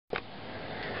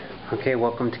Okay,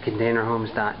 welcome to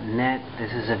containerhomes.net.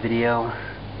 This is a video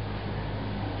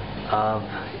of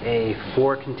a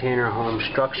 4-container home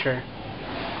structure.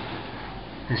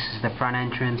 This is the front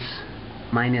entrance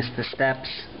minus the steps.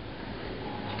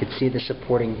 You can see the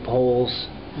supporting poles,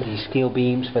 the steel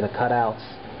beams for the cutouts.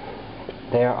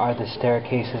 There are the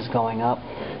staircases going up.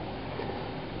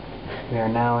 We are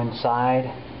now inside.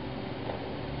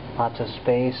 Lots of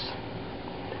space.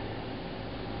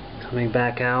 Coming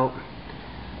back out,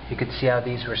 you can see how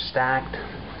these were stacked.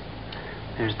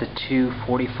 There's the two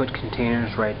 40-foot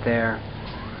containers right there,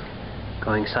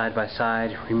 going side by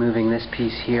side. Removing this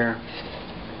piece here,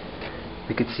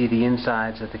 we could see the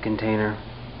insides of the container.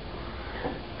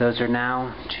 Those are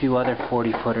now two other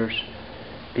 40-footers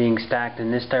being stacked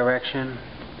in this direction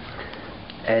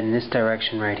and this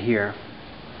direction right here.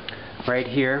 Right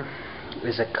here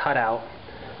is a cutout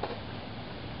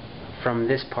from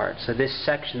this part. So this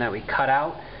section that we cut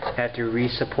out, after we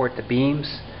re-support the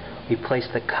beams, we place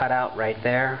the cutout right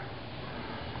there.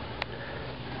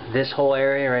 This whole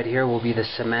area right here will be the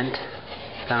cement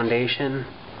foundation.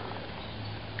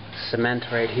 Cement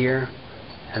right here,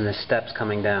 and the steps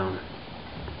coming down.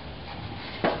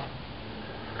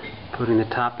 Putting the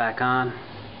top back on,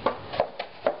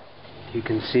 you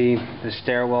can see the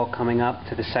stairwell coming up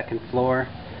to the second floor.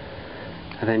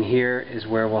 And then here is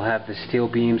where we'll have the steel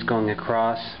beams going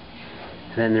across,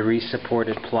 and then the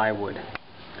re-supported plywood.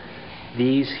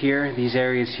 These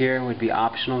areas here would be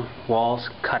optional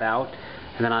walls cut out,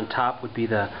 and then on top would be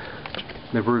the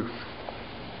roof.